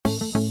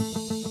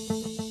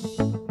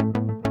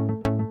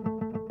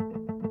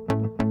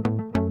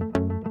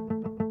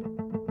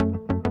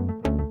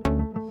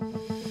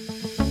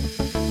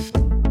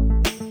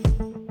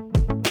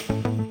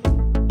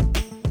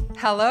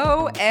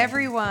Hello,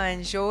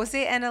 everyone.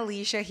 Jose and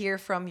Alicia here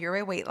from Your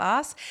Way Weight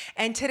Loss.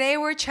 And today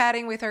we're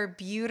chatting with our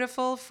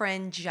beautiful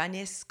friend,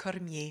 Janice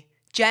Cormier.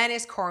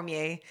 Janice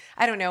Cormier.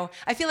 I don't know.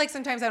 I feel like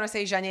sometimes I don't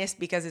say Janice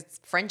because it's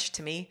French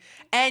to me,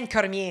 and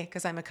Cormier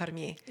because I'm a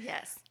Cormier.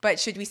 Yes. But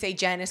should we say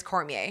Janice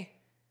Cormier?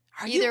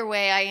 Either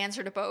way, I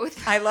answer to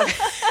both. I love it.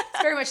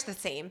 It's very much the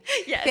same.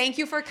 Yes. Thank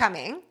you for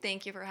coming.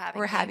 Thank you for having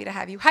me. We're happy to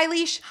have you. Hi,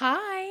 Leash.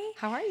 Hi.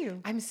 How are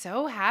you? I'm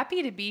so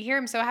happy to be here.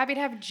 I'm so happy to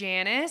have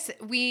Janice.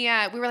 We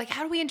were like,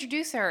 how do we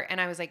introduce her? And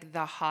I was like,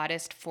 the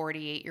hottest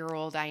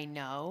 48-year-old I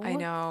know. I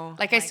know.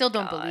 Like, I still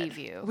don't believe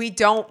you. We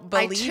don't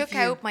I believe took you.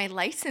 out my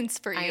license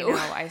for I you. know.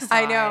 I saw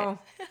I know.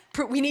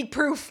 We need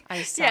proof.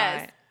 I saw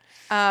Yes. it.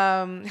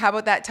 How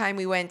about that time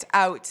we went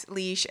out,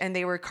 Leash, and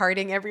they were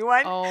carding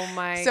everyone? Oh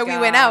my So we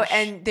went out gosh.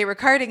 and they were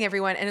carding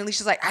everyone, and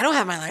Alicia's like, I don't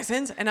have my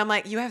license. And I'm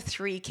like, you have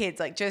 3 kids.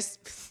 Like, just,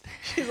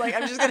 she's like,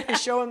 I'm just going to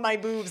show them my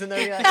boobs. And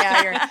they're like,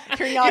 yeah,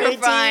 you're not You're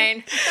 18.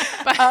 fine.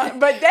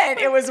 But then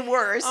it was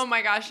worse. Oh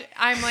my gosh.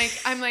 I'm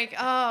like,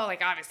 oh,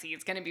 like obviously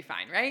it's going to be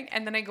fine, right?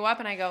 And then I go up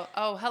and I go,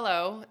 oh,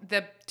 hello.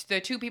 The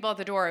 2 people at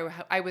the door,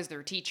 I was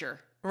their teacher.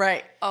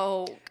 Right.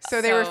 Oh,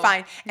 So they were So,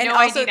 fine. And no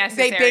also, ID they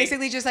necessary.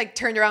 basically just like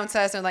turned around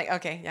to us and like,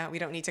 okay, yeah, we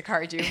don't need to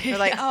card you. They're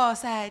like, oh,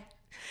 sad.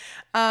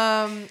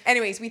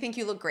 Anyways, we think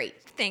you look great.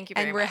 thank you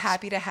very And much. we're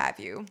happy to have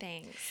you.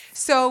 Thanks.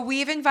 So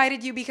we've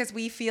invited you because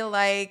we feel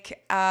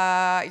like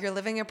you're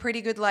living a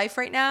pretty good life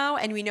right now,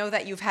 and we know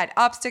that you've had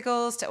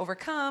obstacles to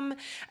overcome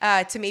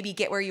to maybe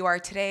get where you are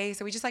today.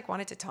 So we just like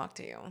wanted to talk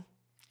to you,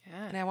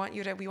 Yeah.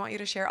 and we want you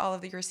to share all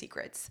of your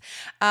secrets.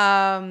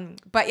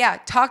 But yeah,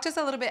 talk to us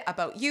a little bit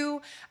about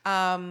you,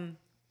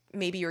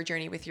 maybe your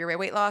journey with your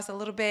weight loss a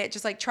little bit.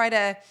 Just like try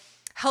to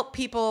help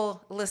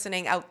people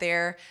listening out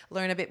there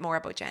learn a bit more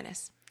about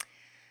Janice.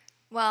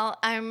 Well,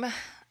 I'm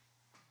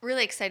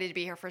really excited to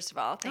be here, first of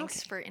all. Thanks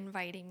Okay. for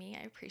inviting me.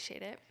 I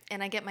appreciate it.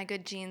 And I get my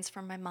good genes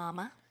from my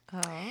mama.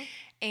 Oh,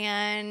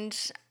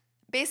 And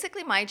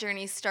basically, my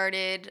journey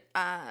started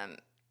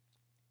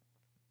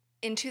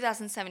in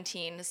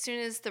 2017. As soon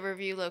as the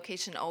review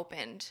location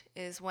opened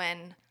is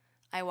when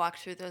I walked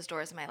through those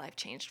doors and my life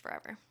changed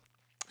forever.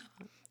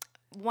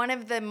 One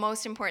of the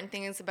most important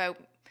things about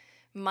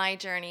my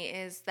journey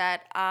is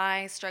that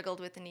I struggled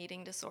with an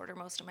eating disorder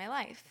most of my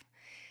life.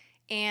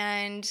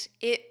 And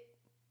it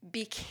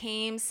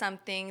became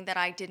something that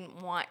I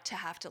didn't want to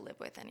have to live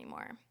with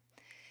anymore.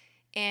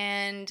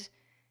 And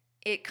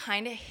it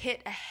kind of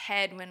hit a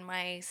head when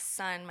my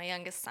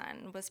youngest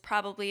son, was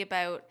probably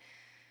about,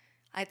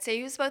 I'd say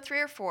he was about 3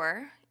 or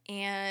 4.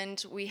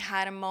 And we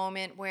had a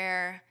moment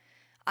where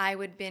I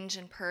would binge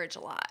and purge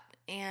a lot.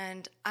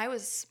 And I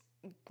was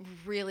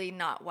really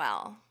not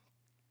well.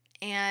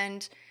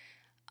 And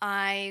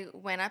I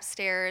went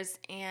upstairs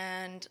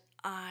and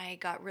I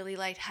got really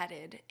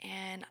lightheaded,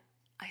 and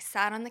I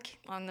sat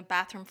on the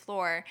bathroom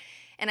floor,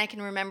 and I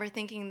can remember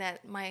thinking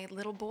that my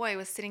little boy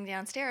was sitting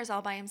downstairs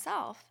all by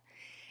himself.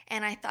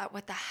 And I thought,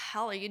 what the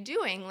hell are you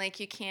doing? Like,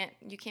 you can't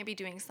be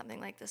doing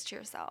something like this to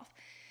yourself.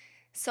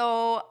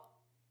 So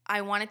I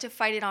wanted to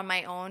fight it on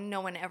my own.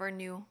 No one ever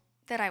knew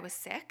that I was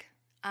sick.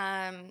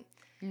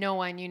 No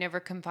one, you never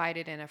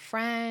confided in a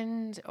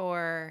friend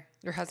or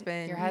your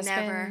husband. your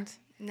husband?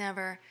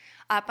 Never.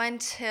 Up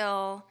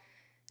until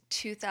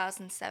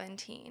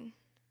 2017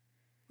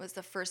 was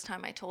the first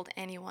time I told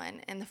anyone.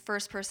 And the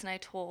first person I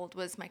told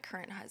was my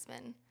current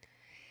husband.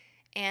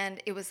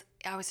 And I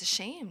was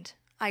ashamed.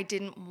 I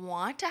didn't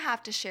want to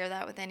have to share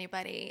that with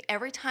anybody.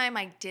 Every time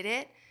I did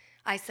it,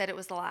 I said it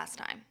was the last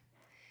time.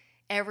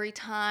 Every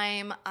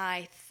time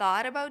I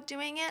thought about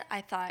doing it,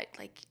 I thought,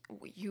 like,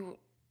 you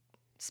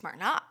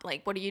smarten up.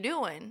 Like, what are you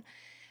doing?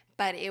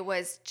 But it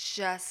was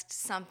just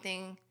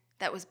something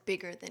that was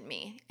bigger than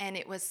me. And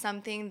it was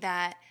something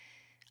that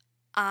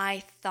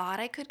I thought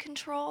I could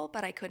control,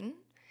 but I couldn't.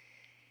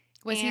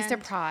 Was he And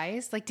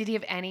surprised? Like, did he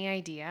have any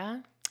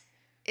idea?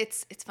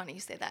 It's funny you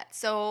say that.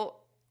 So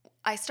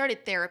I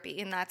started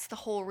therapy, and that's the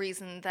whole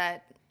reason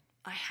that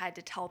I had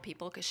to tell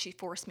people, because she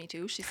forced me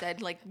to. She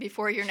said, like,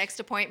 before your next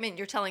appointment,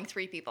 you're telling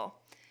 3 people.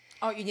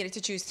 Oh, you needed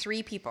to choose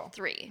 3 people.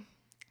 3.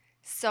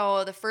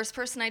 So the first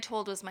person I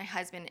told was my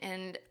husband,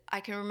 and I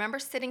can remember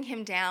sitting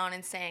him down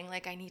and saying,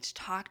 like, I need to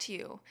talk to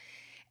you.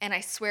 And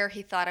I swear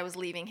he thought I was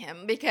leaving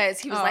him,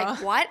 because he was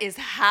like, what is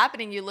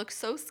happening? You look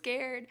so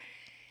scared.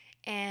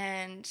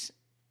 And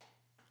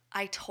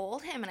I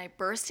told him, and I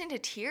burst into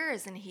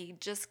tears, and he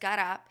just got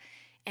up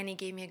and he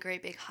gave me a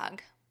great big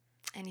hug.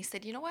 And he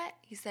said, you know what?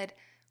 He said,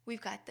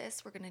 we've got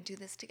this. We're going to do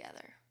this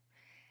together.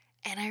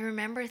 And I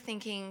remember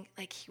thinking,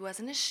 like, he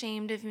wasn't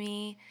ashamed of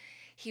me.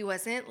 He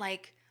wasn't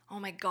like, oh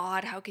my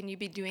God, how can you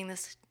be doing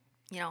this,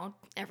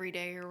 every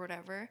day or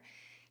whatever.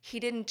 He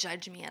didn't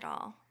judge me at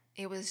all.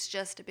 It was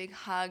just a big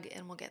hug,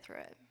 and we'll get through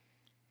it.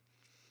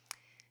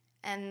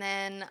 And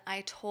then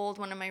I told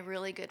one of my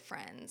really good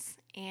friends,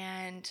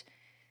 and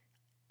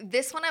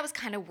this one I was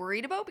kind of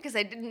worried about because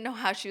I didn't know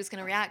how she was going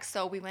to react.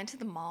 So we went to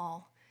the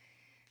mall.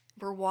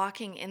 We're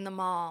walking in the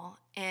mall,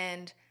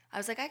 and I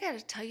was like, I got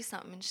to tell you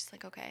something. And she's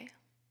like, okay.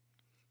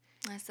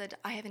 I said,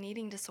 I have an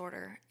eating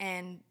disorder,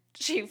 and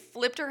she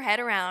flipped her head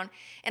around,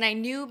 and I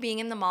knew being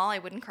in the mall, I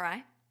wouldn't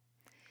cry.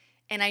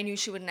 And I knew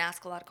she wouldn't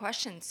ask a lot of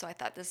questions, so I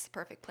thought this is the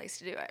perfect place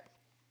to do it.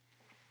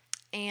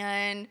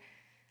 And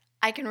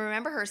I can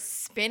remember her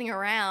spinning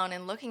around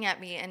and looking at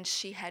me, and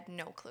she had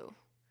no clue.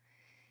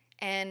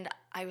 And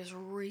I was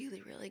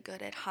really, really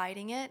good at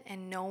hiding it,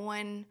 and no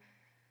one,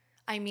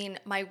 I mean,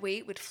 my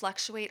weight would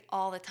fluctuate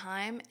all the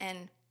time,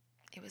 and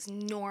it was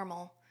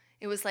normal.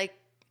 It was like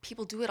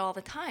people do it all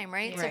the time,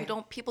 right? Right.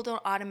 So people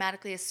don't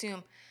automatically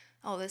assume,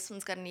 oh, this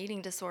one's got an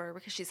eating disorder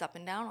because she's up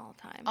and down all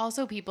the time.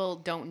 Also, people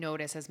don't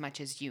notice as much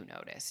as you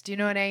notice. Do you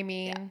know what I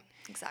mean? Yeah,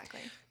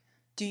 exactly.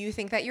 Do you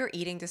think that your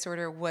eating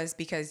disorder was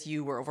because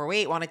you were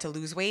overweight, wanted to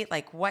lose weight?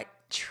 Like what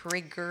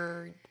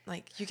triggered,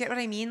 like, you get what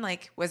I mean?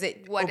 Like, was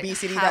it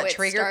obesity how that it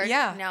triggered? started?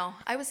 Yeah. No,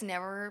 I was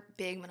never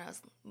big when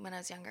I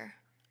was younger.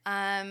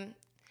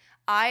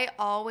 I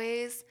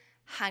always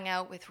hung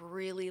out with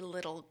really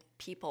little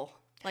people.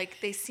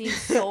 Like, they seem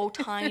so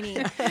tiny,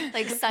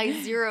 like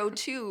size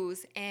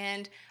 0-2s.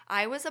 And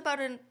I was about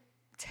a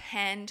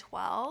 10,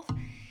 12,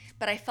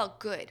 but I felt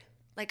good.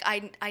 Like,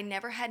 I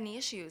never had any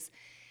issues.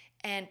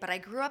 But I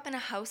grew up in a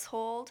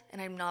household,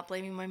 and I'm not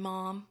blaming my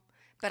mom,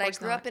 but I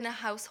grew up in a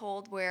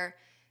household where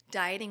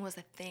dieting was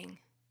a thing.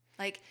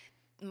 Like,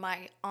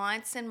 my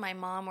aunts and my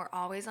mom were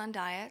always on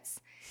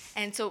diets.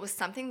 And so it was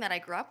something that I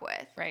grew up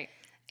with. Right.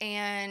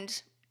 And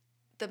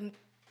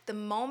the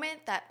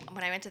moment that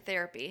when I went to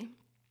therapy,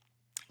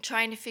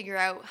 trying to figure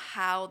out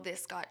how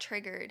this got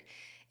triggered,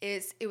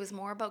 it was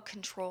more about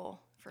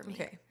control for me.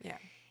 Okay. Yeah.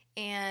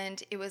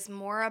 And it was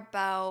more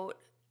about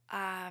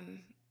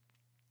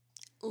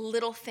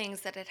little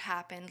things that had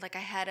happened. Like, I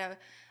had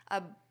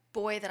a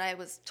boy that I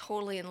was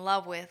totally in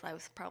love with, I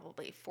was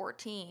probably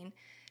 14,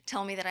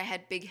 tell me that I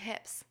had big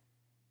hips.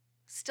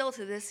 Still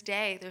to this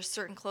day, there's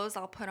certain clothes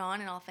I'll put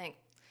on and I'll think,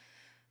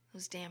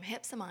 those damn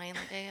hips of mine,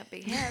 like, I got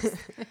big hips.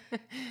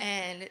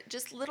 And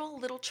just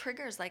little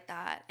triggers like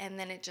that. And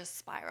then it just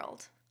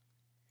spiraled.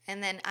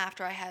 And then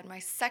after I had my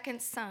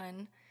second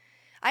son,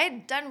 I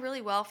had done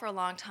really well for a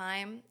long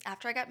time.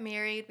 After I got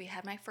married, we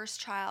had my first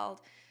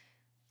child.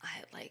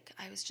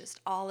 I was just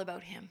all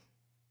about him.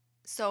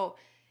 So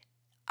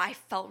I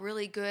felt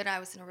really good. I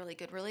was in a really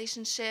good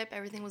relationship.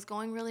 Everything was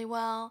going really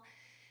well.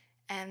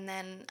 And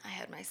then I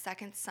had my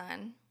second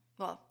son.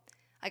 Well,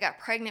 I got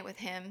pregnant with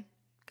him,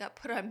 got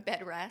put on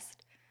bed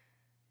rest.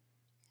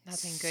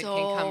 Nothing good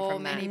can come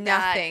from that. Many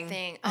Nothing. bad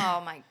thing.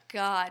 Oh my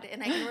God.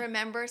 And I can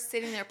remember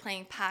sitting there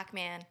playing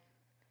Pac-Man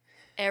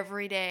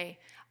every day.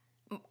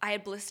 I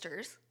had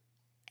blisters.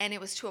 And it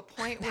was to a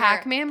point where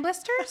Pac-Man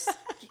blisters?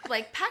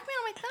 like Pac-Man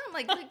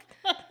on my thumb,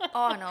 like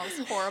oh no, it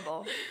was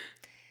horrible.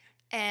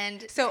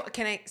 And So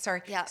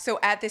sorry. Yeah. So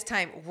at this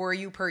time, were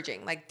you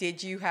purging? Like,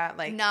 did you have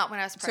like, not when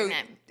I was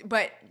pregnant.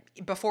 but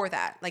before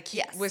that, like,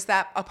 Yes. was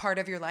that a part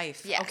of your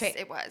life? Yes, Okay.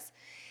 it was.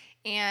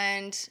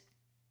 And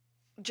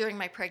during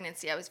my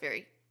pregnancy, I was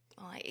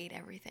I ate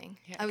everything.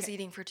 Yeah, I was okay.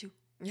 eating for 2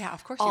 Yeah,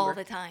 of course you all were.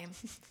 the time.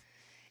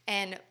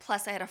 And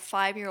plus I had a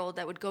 5-year-old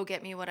that would go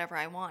get me whatever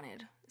I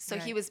wanted. So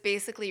he Right. was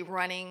basically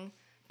running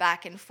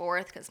back and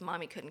forth because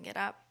mommy couldn't get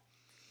up.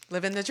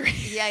 Living the dream.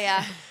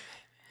 Yeah.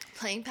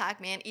 Playing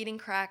Pac-Man, eating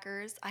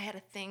crackers. I had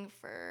a thing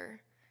for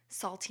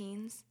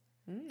saltines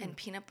and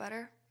peanut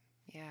butter.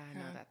 Yeah,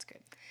 no, that's good.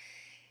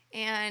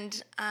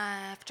 And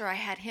after I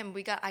had him,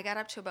 I got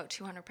up to about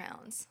 200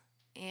 pounds.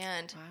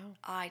 And Wow.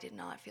 I did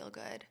not feel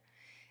good.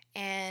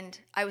 And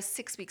I was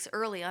 6 weeks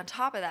early on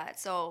top of that.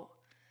 So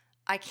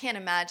I can't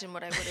imagine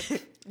what I would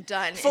have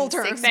done Full in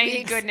term. 6 Thank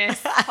weeks.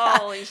 goodness.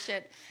 Holy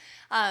shit.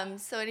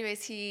 So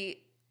anyways,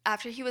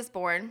 after he was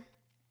born,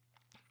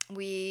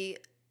 my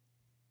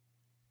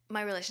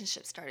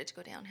relationship started to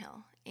go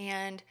downhill.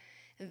 And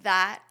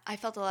that, I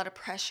felt a lot of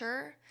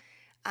pressure.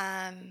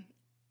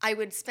 I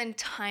would spend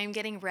time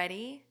getting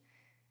ready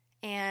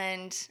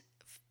and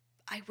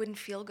I wouldn't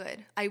feel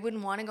good. I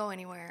wouldn't want to go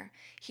anywhere.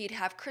 He'd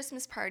have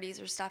Christmas parties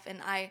or stuff,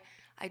 and I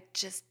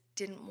just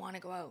didn't want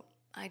to go out.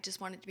 I just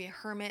wanted to be a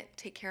hermit,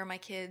 take care of my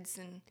kids,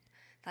 and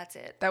that's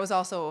it. That was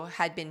also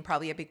had been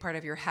probably a big part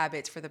of your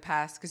habits for the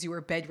past, because you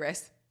were bed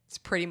rest. It's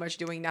pretty much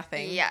doing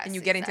nothing. Yes, And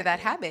you get into that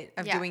exactly. habit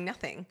of Yeah. doing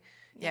nothing.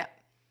 Yeah.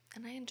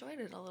 And I enjoyed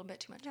it a little bit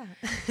too much.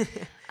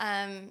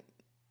 Yeah.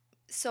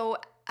 So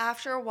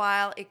after a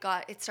while,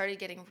 it started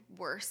getting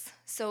worse.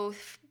 So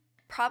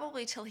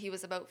probably till he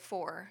was about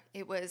 4,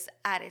 it was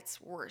at its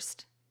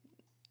worst.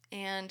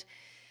 And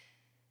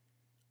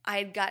I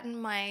had gotten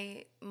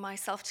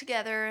myself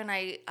together, and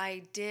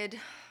I did,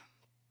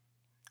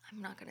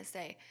 I'm not going to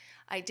say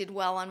I did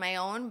well on my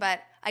own,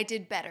 but I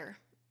did better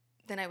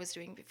than I was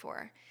doing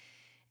before.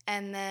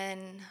 And then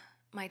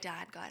my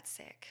dad got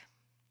sick.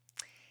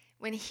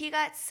 When he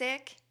got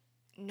sick,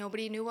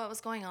 nobody knew what was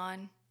going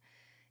on.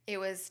 It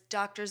was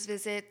doctor's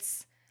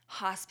visits,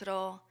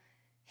 hospital,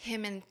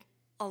 him in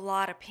a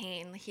lot of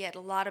pain. He had a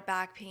lot of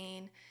back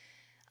pain,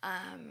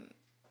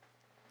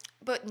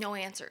 but no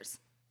answers.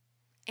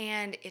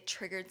 And it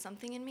triggered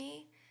something in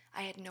me.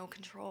 I had no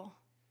control.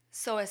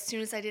 So as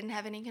soon as I didn't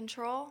have any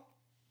control,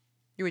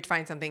 You would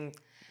find something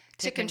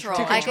to control.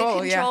 To I could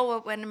control, yeah. control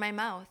what went in my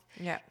mouth.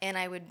 Yeah. And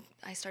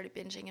I started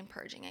binging and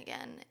purging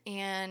again.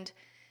 And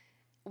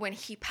when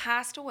he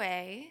passed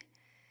away,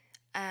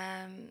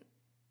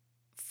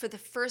 for the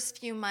first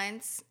few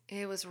months,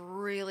 it was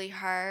really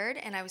hard,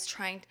 and I was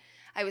trying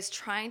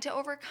to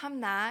overcome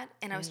that,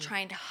 and I was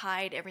trying to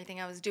hide everything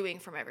I was doing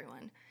from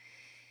everyone.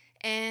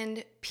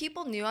 And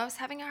people knew I was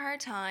having a hard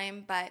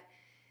time, but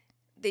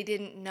they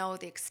didn't know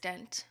the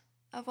extent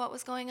of what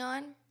was going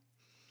on.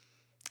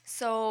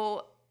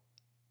 So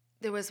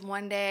there was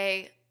one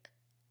day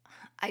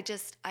I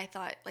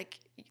thought, like,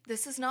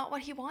 this is not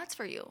what he wants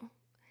for you.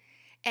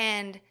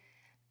 And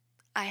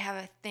I have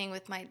a thing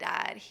with my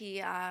dad.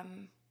 He,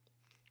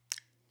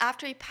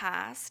 after he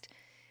passed,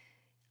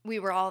 we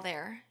were all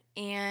there,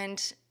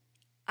 and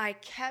I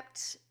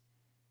kept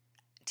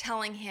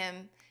telling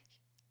him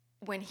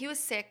when he was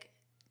sick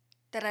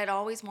that I'd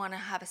always want to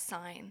have a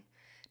sign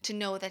to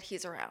know that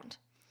he's around.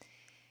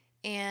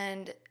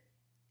 And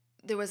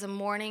there was a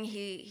morning,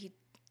 he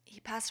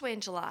passed away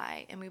in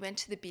July, and we went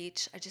to the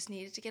beach. I just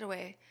needed to get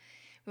away.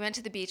 We went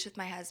to the beach with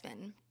my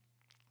husband.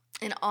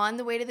 And on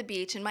the way to the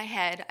beach, in my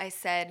head, I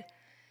said,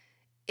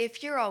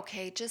 if you're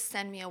okay, just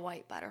send me a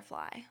white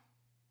butterfly.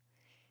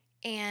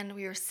 And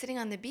we were sitting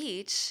on the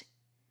beach,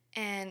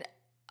 and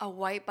a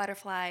white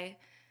butterfly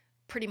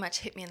pretty much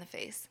hit me in the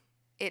face.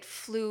 It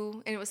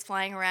flew, and it was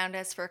flying around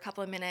us for a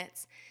couple of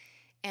minutes.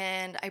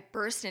 And I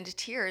burst into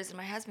tears, and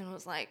my husband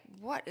was like,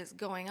 what is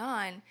going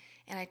on?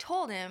 And I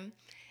told him,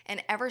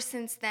 and ever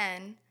since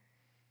then,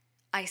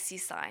 I see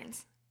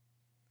signs.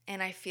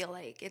 And I feel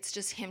like it's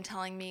just him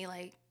telling me,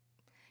 like,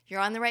 you're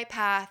on the right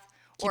path.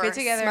 Keep it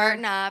together.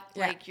 Smarten up.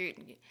 Yeah. Like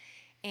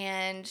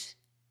and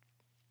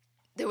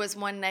there was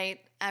one night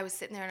I was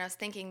sitting there and I was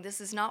thinking,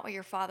 this is not what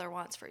your father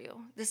wants for you.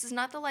 This is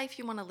not the life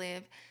you want to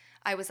live.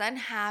 I was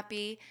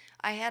unhappy.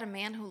 I had a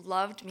man who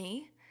loved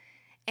me,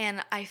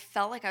 and I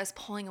felt like I was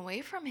pulling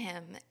away from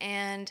him,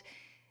 and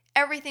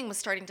everything was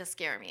starting to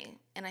scare me.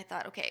 And I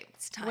thought, okay,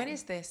 it's time. When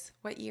is this?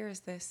 What year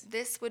is this?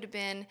 This would have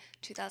been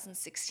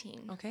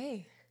 2016.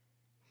 Okay.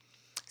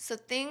 So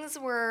things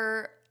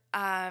were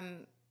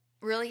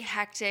really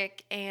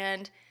hectic,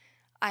 and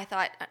I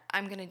thought,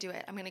 I'm going to do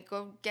it. I'm going to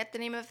go get the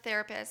name of a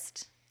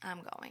therapist. I'm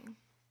going.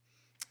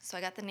 So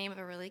I got the name of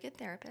a really good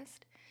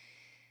therapist.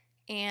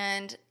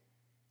 And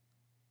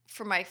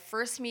for my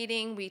first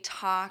meeting, we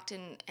talked,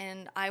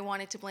 and I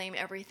wanted to blame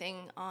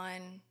everything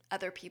on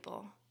other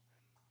people.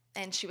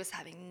 And she was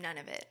having none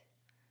of it.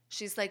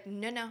 She's like,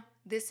 no,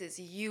 this is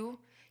you.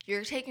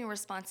 You're taking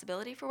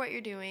responsibility for what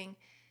you're doing,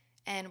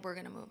 and we're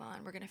going to move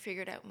on. We're going to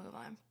figure it out and move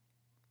on.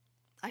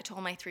 I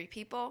told my 3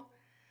 people,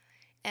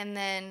 and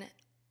then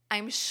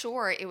I'm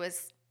sure it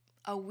was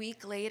a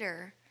week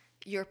later,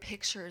 your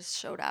pictures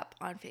showed up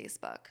on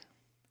Facebook.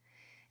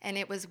 And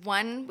it was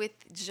one with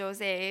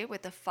Jose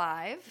with a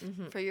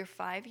 5 for your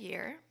 5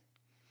 year.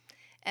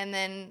 And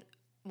then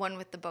one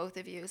with the both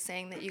of you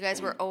saying that you guys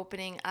were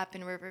opening up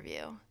in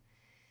Riverview.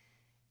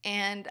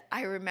 And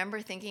I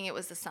remember thinking it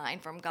was a sign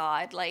from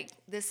God, like,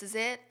 this is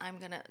it. I'm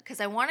going to,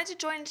 because I wanted to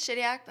join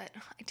Shediac, but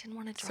I didn't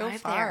want to drive So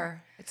far.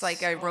 there. It's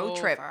like a road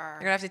trip. far.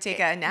 You're going to have to take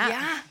a nap.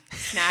 Yeah.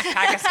 Snack,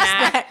 pack a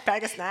snack.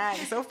 Pack a snack.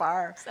 So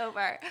far. So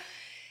far.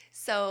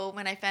 So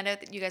when I found out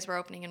that you guys were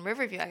opening in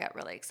Riverview, I got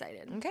really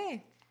excited.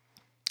 Okay.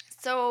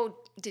 So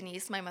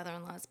Denise, my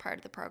mother-in-law, is part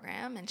of the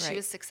program, and she Right.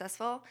 was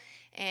successful.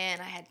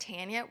 And I had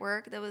Tanya at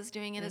work that was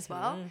doing it as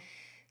well.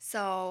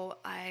 So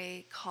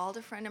I called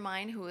a friend of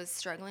mine who was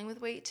struggling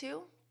with weight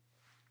too.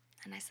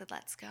 And I said,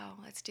 let's go.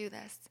 Let's do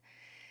this.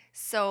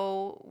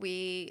 So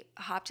we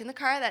hopped in the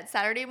car that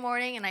Saturday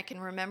morning, and I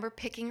can remember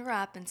picking her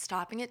up and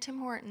stopping at Tim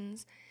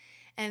Hortons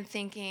and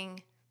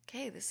thinking,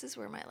 okay, this is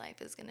where my life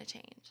is going to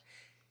change.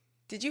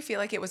 Did you feel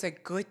like it was a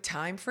good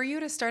time for you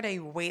to start a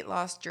weight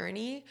loss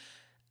journey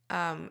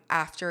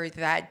after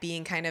that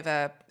being kind of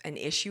an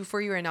issue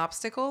for you, an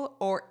obstacle?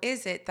 Or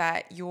is it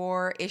that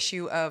your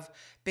issue of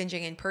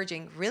binging and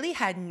purging really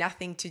had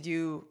nothing to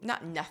do,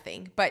 not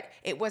nothing, but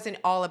it wasn't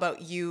all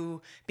about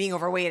you being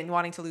overweight and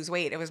wanting to lose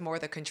weight. It was more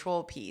the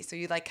control piece. So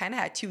you like kind of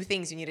had 2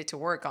 things you needed to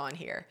work on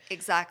here.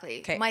 Exactly.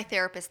 Okay. My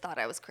therapist thought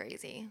I was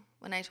crazy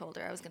when I told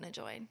her I was going to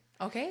join.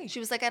 Okay. She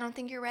was like, I don't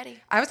think you're ready.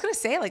 I was going to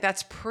say, like,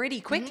 that's pretty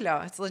quick,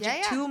 though. It's legit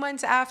Yeah. 2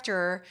 months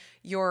after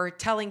you're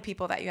telling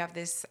people that you have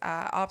this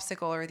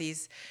obstacle or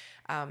these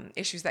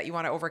issues that you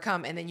want to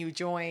overcome, and then you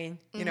join,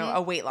 you know,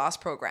 a weight loss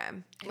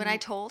program. When I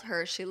told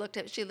her, she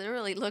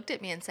literally looked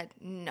at me and said,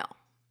 no.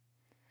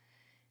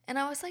 And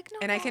I was like, no.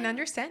 And I can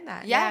understand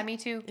that. Yeah, me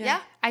too. Yeah.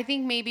 I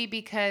think maybe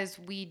because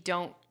we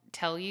don't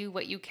tell you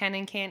what you can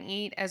and can't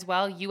eat as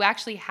well, you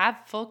actually have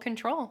full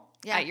control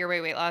at your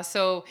weight loss.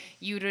 So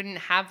you didn't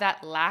have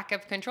that lack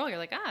of control. You're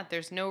like,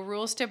 there's no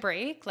rules to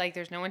break. Like,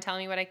 there's no one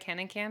telling me what I can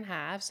and can't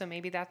have. So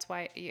maybe that's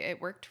why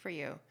it worked for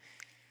you.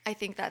 I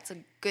think that's a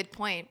good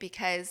point,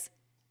 because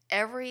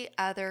every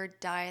other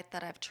diet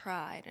that I've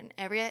tried, and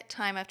every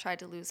time I've tried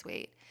to lose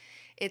weight,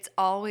 it's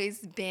always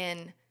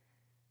been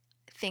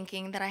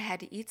thinking that I had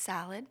to eat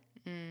salad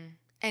and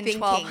Thinking.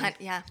 1,200.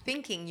 Yeah.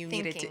 Thinking you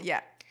Thinking. needed to,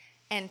 yeah.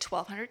 and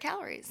 1,200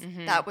 calories.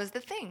 That was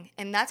the thing.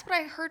 And that's what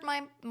I heard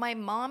my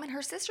mom and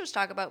her sisters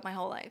talk about my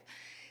whole life.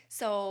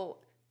 So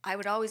I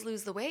would always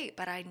lose the weight,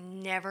 but I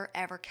never,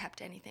 ever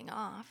kept anything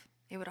off.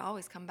 It would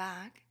always come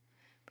back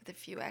with a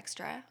few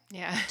extra.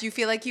 Yeah. Do you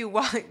feel like you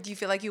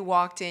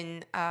walked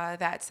in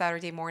that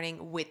Saturday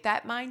morning with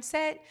that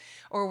mindset,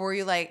 or were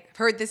you like,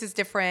 heard this is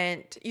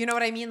different? You know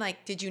what I mean?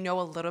 Like, did you know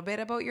a little bit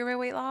about your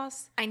weight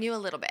loss? I knew a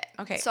little bit.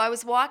 Okay. So I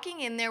was walking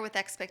in there with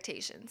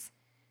expectations,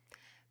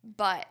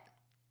 but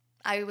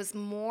I was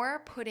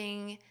more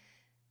putting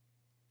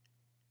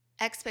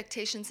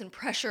expectations and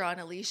pressure on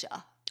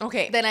Alicia.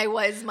 Okay. Than I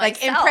was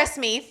myself. Like, impress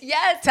me.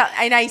 Yes.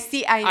 And I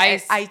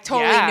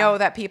totally know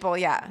that people,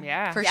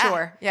 for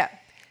sure. Yeah.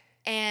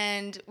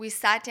 And we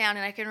sat down,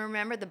 and I can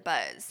remember the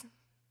buzz.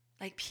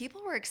 Like,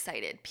 people were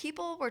excited.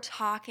 People were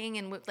talking,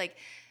 and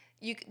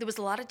there was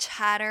a lot of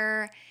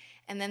chatter,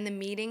 and then the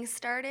meeting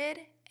started,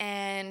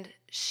 and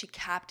she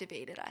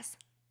captivated us.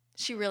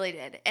 She really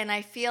did. And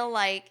I feel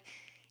like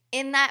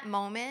in that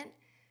moment,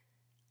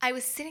 I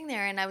was sitting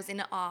there, and I was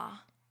in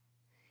awe.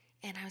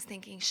 And I was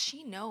thinking,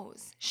 she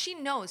knows. She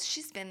knows.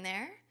 She's been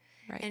there,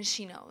 right. And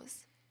she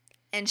knows.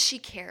 And she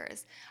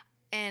cares.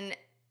 And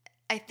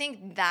I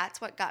think that's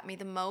what got me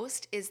the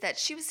most, is that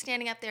she was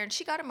standing up there and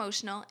she got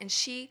emotional, and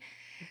she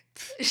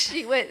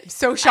was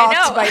so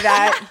shocked by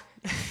that.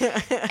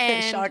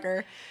 And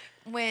shocker.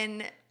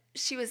 When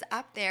she was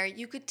up there,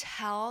 you could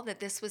tell that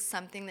this was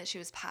something that she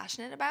was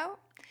passionate about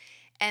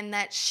and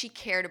that she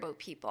cared about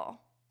people.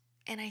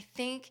 And I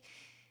think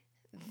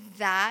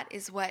that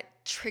is what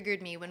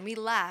triggered me. When we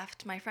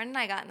left, my friend and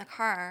I got in the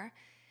car,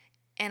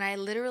 and I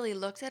literally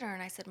looked at her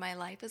and I said, my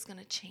life is going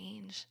to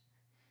change.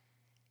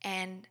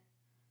 And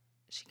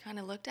she kind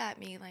of looked at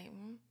me like,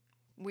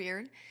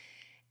 weird.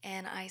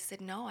 And I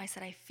said, no. I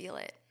said, I feel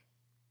it.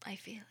 I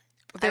feel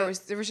it. There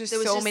was just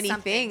so many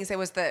things. It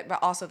was but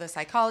also the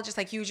psychologist.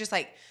 Like, you just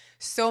like,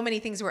 so many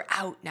things were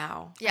out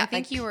now. Yeah, I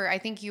think you were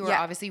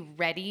obviously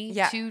ready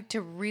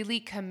to really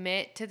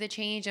commit to the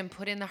change and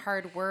put in the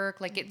hard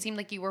work. Like, it seemed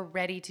like you were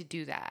ready to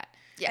do that.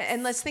 Yes.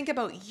 And let's think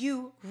about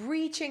you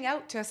reaching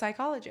out to a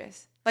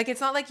psychologist. Like,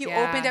 it's not like you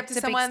opened up to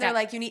someone and they're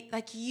like,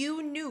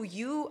 you knew,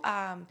 you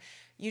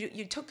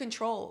took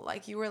control.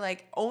 Like, you were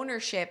like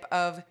ownership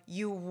of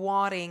you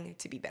wanting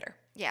to be better.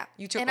 Yeah.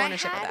 You took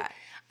ownership of that.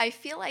 I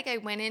feel like I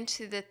went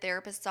into the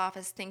therapist's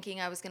office thinking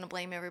I was going to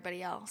blame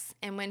everybody else.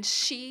 And when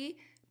she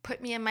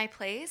put me in my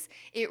place,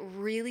 it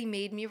really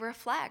made me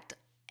reflect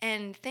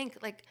and think,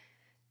 like,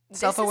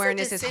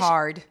 self-awareness is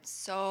hard.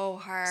 So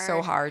hard.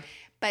 So hard.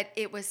 But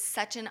it was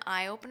such an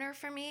eye-opener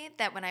for me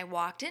that when I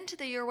walked into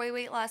the Your Way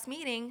Weight Loss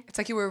meeting, it's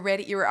like you were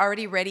ready. You were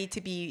already ready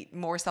to be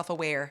more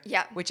self-aware.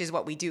 Yeah. Which is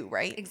what we do,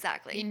 right?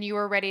 Exactly. And you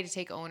were ready to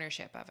take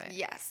ownership of it.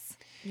 Yes.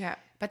 Yeah.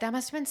 But that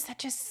must have been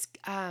such a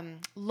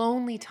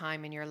lonely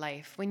time in your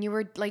life when you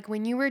were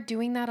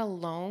doing that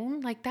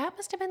alone. Like, that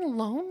must have been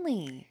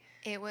lonely.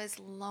 It was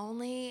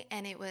lonely,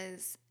 and it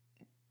was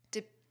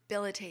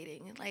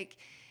debilitating. Like,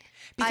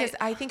 because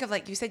I think of,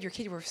 like you said, your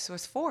kid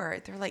was 4.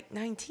 They're like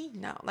 19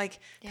 now. Like,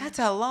 that's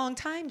a long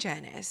time,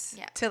 Janice,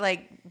 to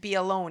like be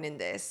alone in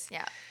this.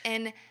 Yeah.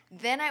 And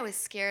then I was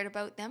scared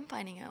about them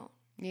finding out.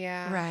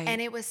 Yeah. Right. And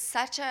it was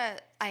I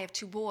have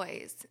 2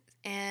 boys,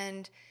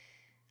 and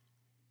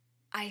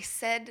I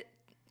said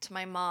to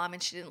my mom,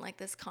 and she didn't like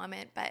this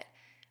comment, but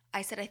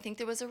I said, I think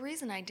there was a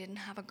reason I didn't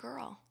have a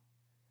girl.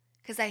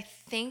 Because I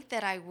think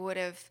that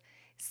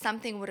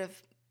something would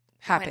have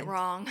went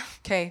wrong.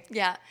 Okay.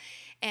 Yeah.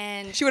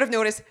 And she would have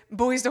noticed.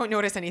 Boys don't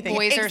notice anything.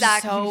 Boys are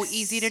so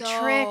easy to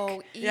trick.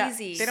 So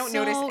easy. They don't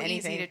notice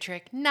anything. Easy to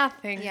trick.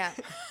 Nothing. Yeah.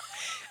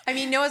 I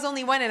mean, Noah's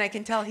only 1, and I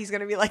can tell he's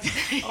going to be like,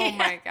 oh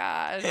my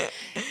God.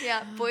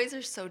 Yeah. Boys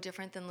are so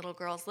different than little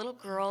girls. Little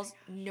girls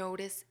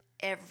notice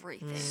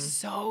everything.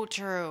 So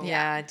true.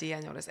 Yeah.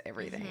 Dia noticed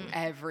everything. Mm-hmm.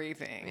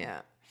 Everything.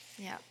 Yeah.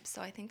 Yeah.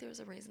 So I think there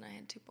was a reason I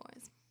had 2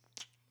 boys.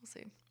 We'll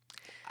see.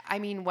 I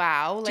mean,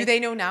 wow. Like, do they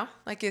know now?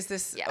 Like, is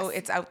this, yes.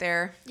 it's out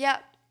there? Yeah.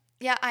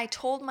 Yeah. I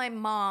told my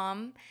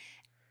mom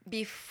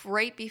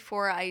right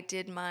before I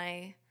did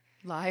my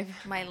live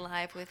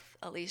with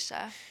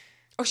Alicia.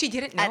 Oh, she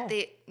didn't know?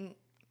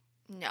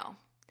 No.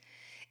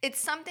 It's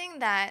something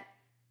that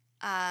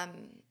my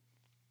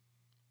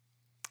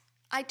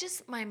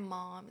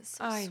mom is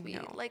so sweet.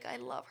 Know. Like, I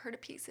love her to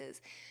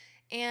pieces.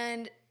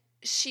 And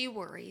she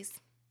worries.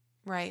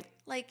 Right.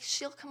 Like,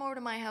 she'll come over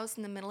to my house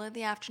in the middle of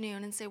the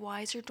afternoon and say,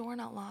 why is your door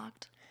not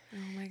locked? Oh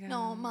my God.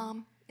 No,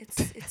 Mom, it's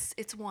 1.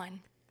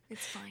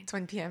 It's fine. It's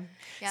 1 p.m.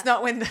 Yeah. It's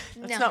not when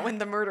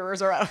the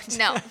murderers are out.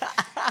 No.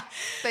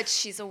 But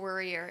she's a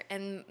worrier.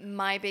 And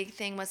my big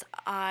thing was,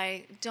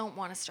 I don't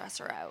want to stress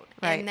her out.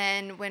 Right. And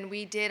then when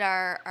we did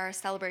our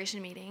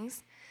celebration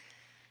meetings,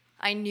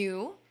 I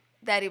knew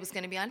that it was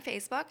going to be on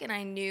Facebook, and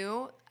I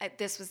knew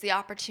this was the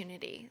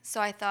opportunity. So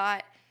I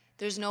thought,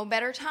 there's no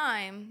better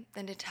time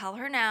than to tell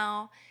her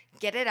now,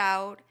 get it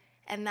out,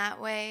 and that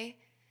way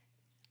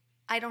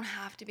I don't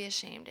have to be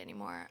ashamed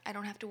anymore. I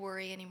don't have to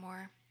worry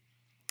anymore.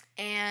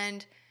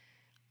 And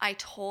I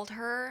told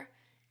her,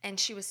 and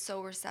she was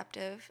so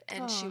receptive,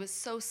 and she was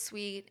so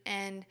sweet.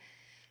 And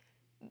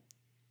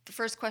the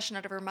first question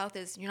out of her mouth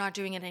is, "You're not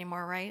doing it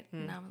anymore, right?"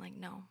 And I'm like,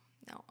 no,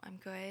 I'm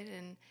good.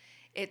 And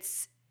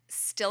it's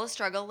still a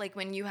struggle. Like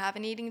when you have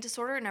an eating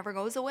disorder, it never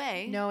goes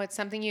away. No, it's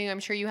something I'm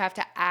sure you have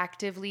to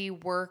actively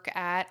work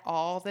at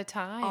all the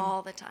time.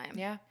 All the time.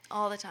 Yeah.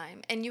 All the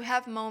time. And you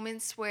have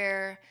moments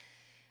where,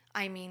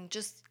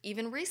 just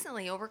even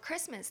recently over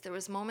Christmas, there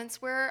was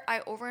moments where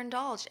I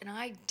overindulged and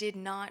I did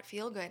not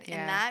feel good. Yeah.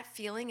 And that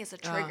feeling is a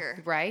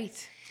trigger.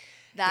 Right.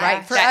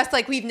 Right. For us,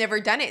 like we've never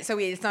done it. So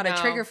it's not a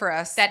trigger for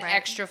us. That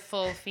extra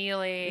full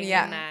feeling.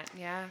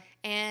 Yeah.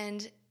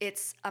 And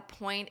it's a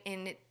point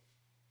in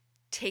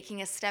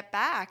taking a step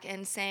back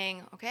and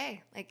saying,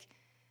 okay, like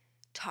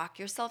talk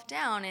yourself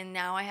down. And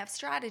now I have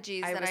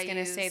strategies that I use. I was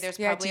going to say there's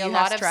Yeah, probably do a you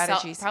have lot of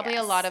strategies?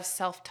 a lot of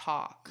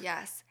self-talk.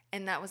 Yes.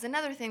 And that was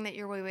another thing that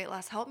Your Weight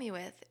Loss helped me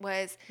with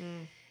was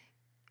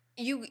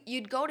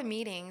you'd go to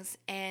meetings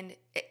and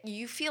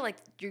you feel like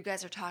you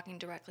guys are talking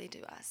directly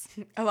to us.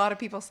 A lot of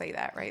people say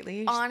that, right,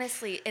 Lee?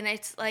 Honestly, and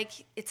it's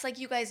like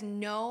you guys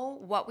know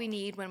what we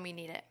need when we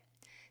need it.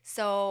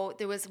 So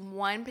there was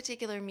one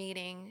particular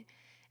meeting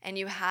and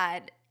you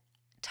had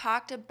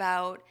talked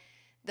about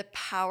the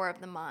power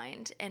of the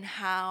mind and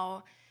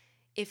how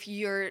if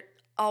you're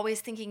always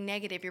thinking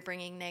negative, you're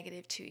bringing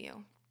negative to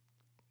you.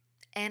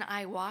 And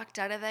I walked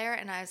out of there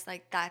and I was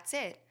like, that's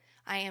it.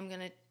 I am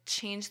going to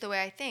change the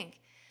way I think.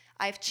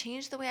 I've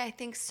changed the way I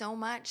think so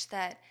much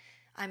that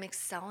I'm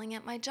excelling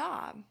at my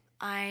job.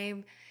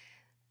 I'm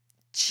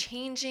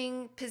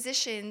changing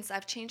positions.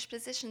 I've changed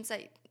positions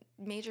at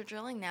Major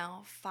Drilling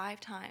now 5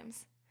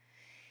 times.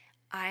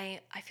 I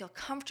feel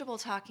comfortable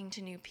talking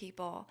to new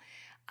people.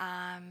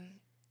 I'm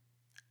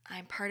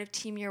part of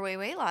Team Your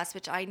Weight Loss,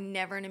 which I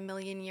never in a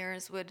million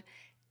years would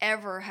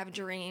ever have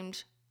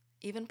dreamed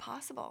even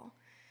possible.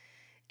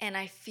 And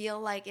I feel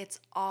like it's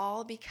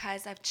all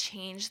because I've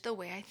changed the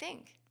way I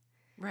think.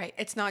 Right.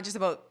 It's not just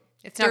about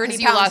it's 30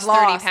 pounds you lost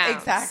 30 pounds.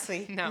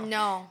 Exactly.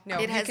 No.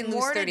 It has you can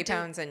lose 30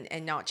 pounds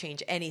and not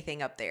change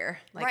anything up there.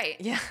 Like, right.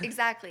 Yeah.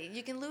 Exactly.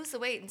 You can lose the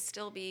weight and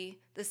still be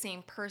the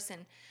same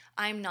person.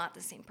 I'm not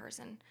the same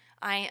person.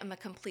 I am a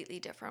completely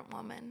different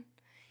woman.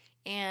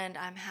 And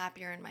I'm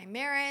happier in my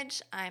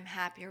marriage. I'm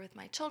happier with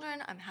my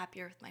children. I'm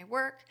happier with my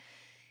work.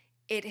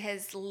 It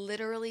has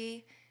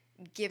literally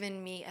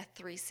given me a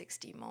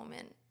 360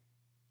 moment.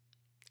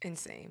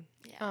 Insane.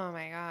 Yeah. Oh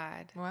my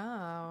God.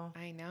 Wow.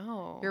 I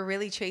know. You're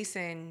really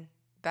chasing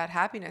that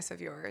happiness of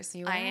yours.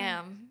 I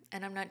am,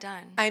 and I'm not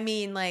done. I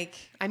mean,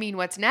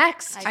 what's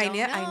next? I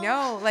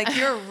know. Like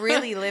you're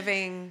really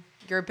living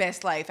your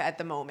best life at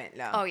the moment,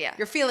 La. Oh, yeah.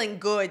 You're feeling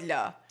good,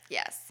 La.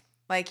 Yes.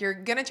 Like you're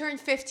gonna turn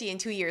 50 in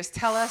 2 years.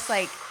 Tell us,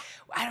 like,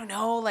 I don't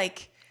know,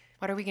 like,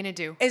 what are we gonna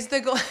do? is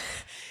the goal?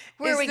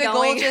 Where is are we the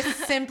going? goal just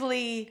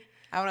simply?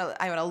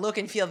 I wanna look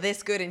and feel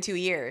this good in 2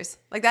 years.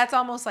 Like that's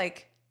almost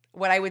like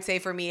what I would say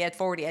for me at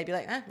 40. I'd be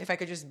like, if I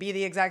could just be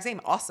the exact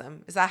same,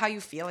 awesome. Is that how you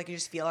feel? Like you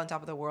just feel on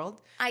top of the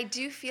world? I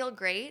do feel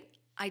great.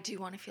 I do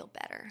want to feel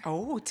better.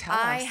 Oh, tell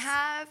us. I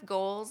have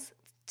goals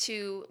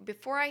to,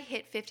 before I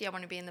hit 50, I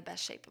want to be in the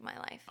best shape of my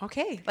life.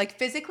 Okay. Like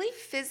physically?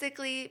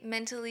 Physically,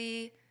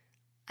 mentally,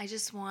 I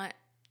just want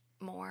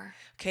more.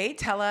 Okay,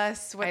 tell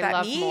us what I that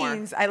love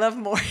means. I love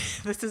more.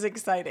 This is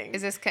exciting.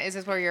 Is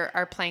this where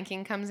our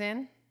planking comes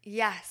in?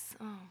 Yes.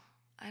 Oh,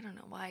 I don't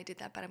know why I did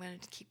that, but I'm going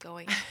to keep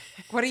going.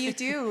 What do you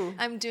do?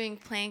 I'm doing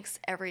planks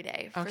every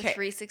day for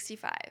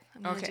 365.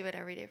 I'm going to do it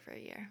every day for a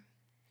year.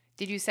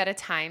 Did you set a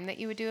time that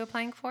you would do a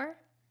plank for?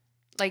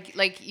 Like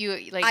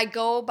I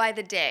go by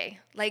the day.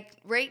 Like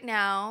right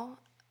now,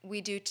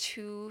 we do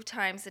 2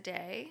 times a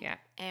day. Yeah.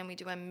 And we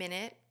do a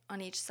minute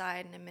on each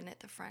side and a minute at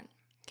the front.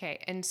 Okay,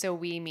 and so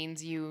we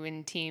means you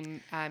and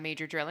Team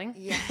Major Drilling.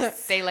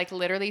 Yes. They like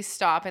literally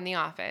stop in the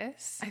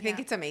office. I think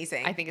it's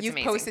amazing. I think it's You've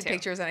amazing posted too.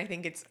 pictures and I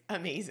think it's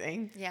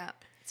amazing. Yeah,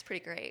 it's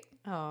pretty great.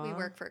 Aww. We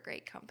work for a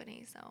great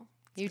company, so.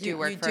 You do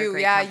work for do. a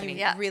great Yeah, company.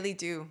 you really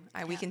do.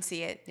 We can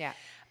see it. Yeah.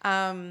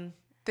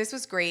 This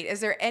was great.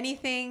 Is there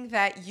anything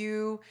that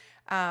you...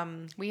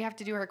 we have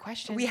to do our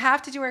question. We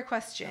have to do our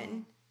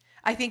question.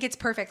 I think it's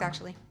perfect,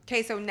 actually.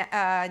 Okay, so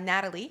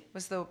Natalie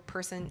was the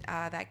person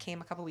that came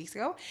a couple weeks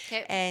ago.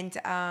 Okay.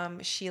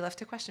 And she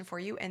left a question for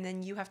you, and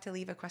then you have to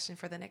leave a question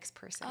for the next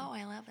person. Oh,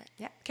 I love it.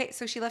 Yeah. Okay,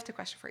 so she left a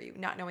question for you,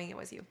 not knowing it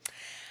was you.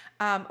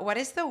 What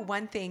is the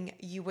one thing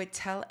you would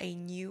tell a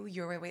new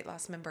Your Weight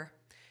Loss member?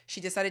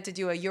 She decided to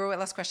do a Your Weight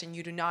Loss question.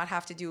 You do not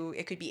have to do,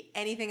 it could be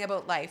anything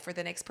about life for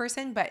the next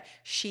person, but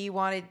she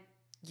wanted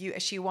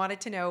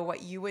to know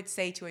what you would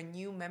say to a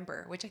new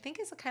member, which I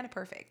think is kind of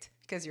perfect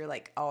because you're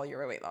like all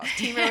Your Weight Loss,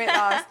 Team Your Weight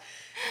Loss.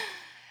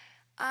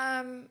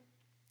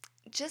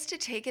 Just to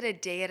take it a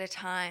day at a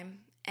time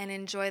and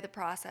enjoy the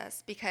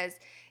process because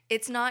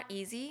it's not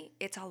easy.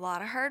 It's a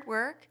lot of hard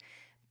work,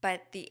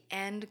 but the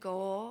end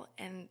goal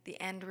and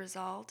the end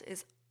result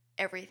is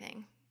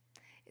everything.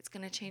 It's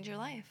going to change your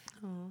life.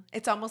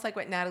 It's almost like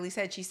what Natalie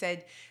said. She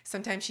said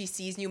sometimes she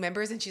sees new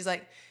members and she's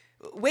like,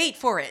 wait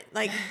for it.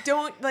 Like,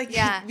 don't like,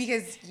 Yeah.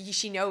 because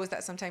she knows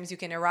that sometimes you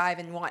can arrive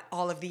and want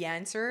all of the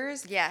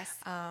answers. Yes.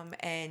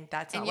 And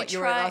that's not And what you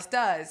your weight try- loss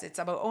does. It's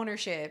about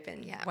ownership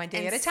and Yeah. one day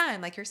And at a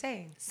time, like you're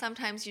saying.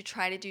 Sometimes you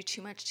try to do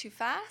too much too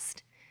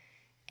fast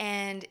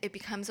and it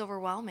becomes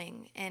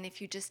overwhelming. And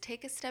if you just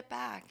take a step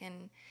back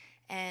and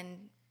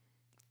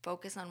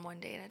focus on one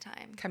day at a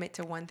time. Commit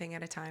to one thing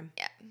at a time.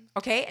 Yeah.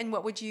 Okay. And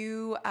what do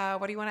you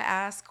want to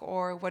ask,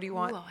 or what do you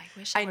want? Ooh, I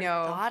wish I would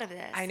have thought of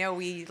this. I know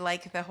we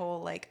like the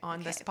whole like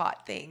on the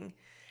spot thing.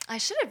 I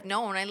should have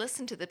known. I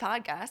listened to the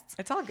podcasts.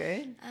 It's all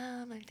good.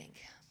 I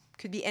think.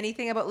 Could be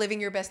anything about living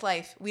your best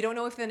life. We don't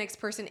know if the next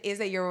person is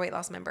a Your Weight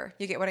Loss member.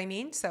 You get what I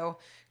mean? So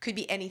could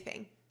be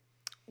anything.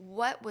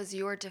 What was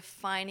your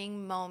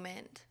defining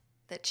moment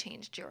that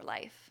changed your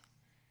life?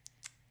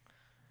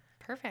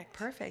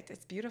 Perfect.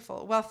 It's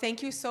beautiful. Well,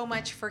 thank you so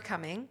much for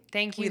coming.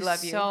 Thank you we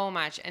love you so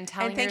much and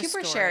telling and thank your you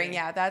for story. sharing.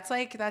 Yeah,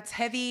 that's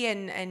heavy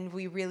and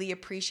we really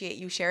appreciate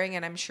you sharing,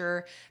 and I'm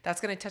sure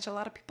that's going to touch a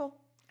lot of people.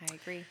 I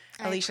agree.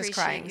 Alicia's appreciate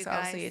crying, you so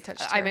obviously guys. it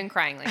touched her. I've been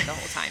crying like the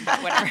whole time,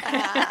 but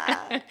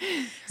whatever.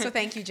 So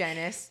thank you,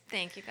 Janice.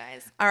 Thank you,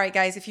 guys. All right,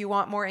 guys, if you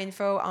want more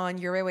info on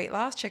Your Way Weight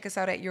Loss, check us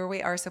out at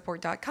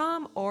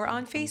yourwayrsupport.com or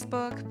on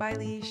Facebook. Bye,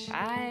 Leash.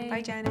 Bye.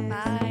 Bye, Janice.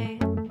 Bye.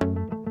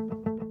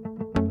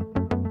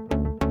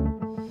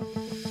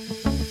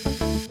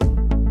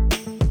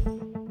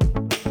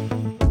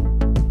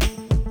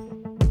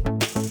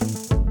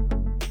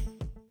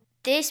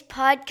 This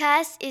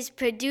podcast is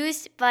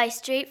produced by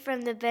Straight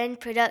from the Bend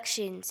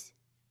Productions.